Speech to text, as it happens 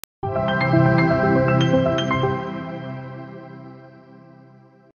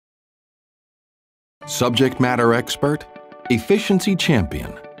subject matter expert, efficiency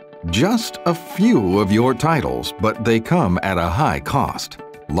champion. Just a few of your titles, but they come at a high cost.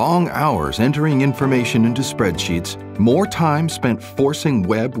 Long hours entering information into spreadsheets, more time spent forcing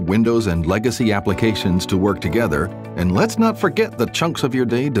web, Windows, and legacy applications to work together, and let's not forget the chunks of your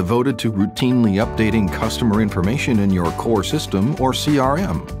day devoted to routinely updating customer information in your core system or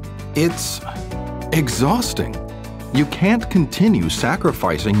CRM. It's exhausting. You can't continue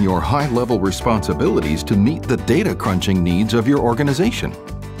sacrificing your high-level responsibilities to meet the data crunching needs of your organization.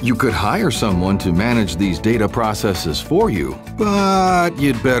 You could hire someone to manage these data processes for you, but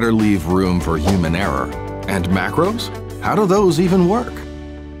you'd better leave room for human error. And macros? How do those even work?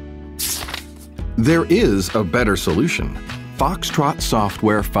 There is a better solution. Foxtrot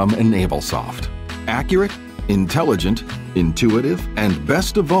software from EnableSoft. Accurate, intelligent, intuitive, and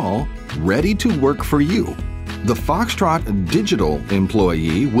best of all, ready to work for you. The Foxtrot digital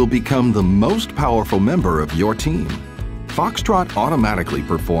employee will become the most powerful member of your team. Foxtrot automatically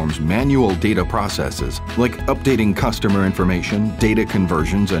performs manual data processes like updating customer information, data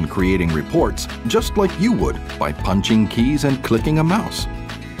conversions, and creating reports just like you would by punching keys and clicking a mouse.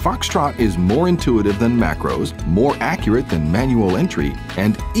 Foxtrot is more intuitive than macros, more accurate than manual entry,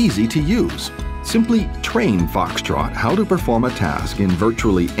 and easy to use. Simply train Foxtrot how to perform a task in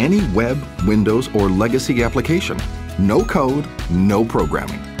virtually any web, Windows, or legacy application. No code, no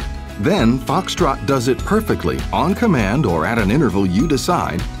programming. Then Foxtrot does it perfectly, on command or at an interval you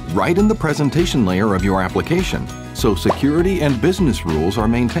decide, right in the presentation layer of your application, so security and business rules are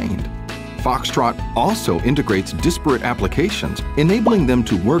maintained. Foxtrot also integrates disparate applications, enabling them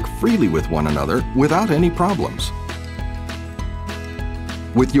to work freely with one another without any problems.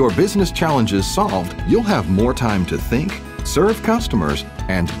 With your business challenges solved, you'll have more time to think, serve customers,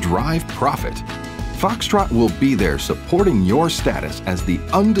 and drive profit. Foxtrot will be there supporting your status as the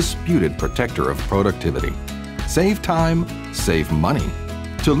undisputed protector of productivity. Save time, save money.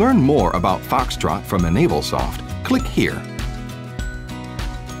 To learn more about Foxtrot from EnableSoft, click here.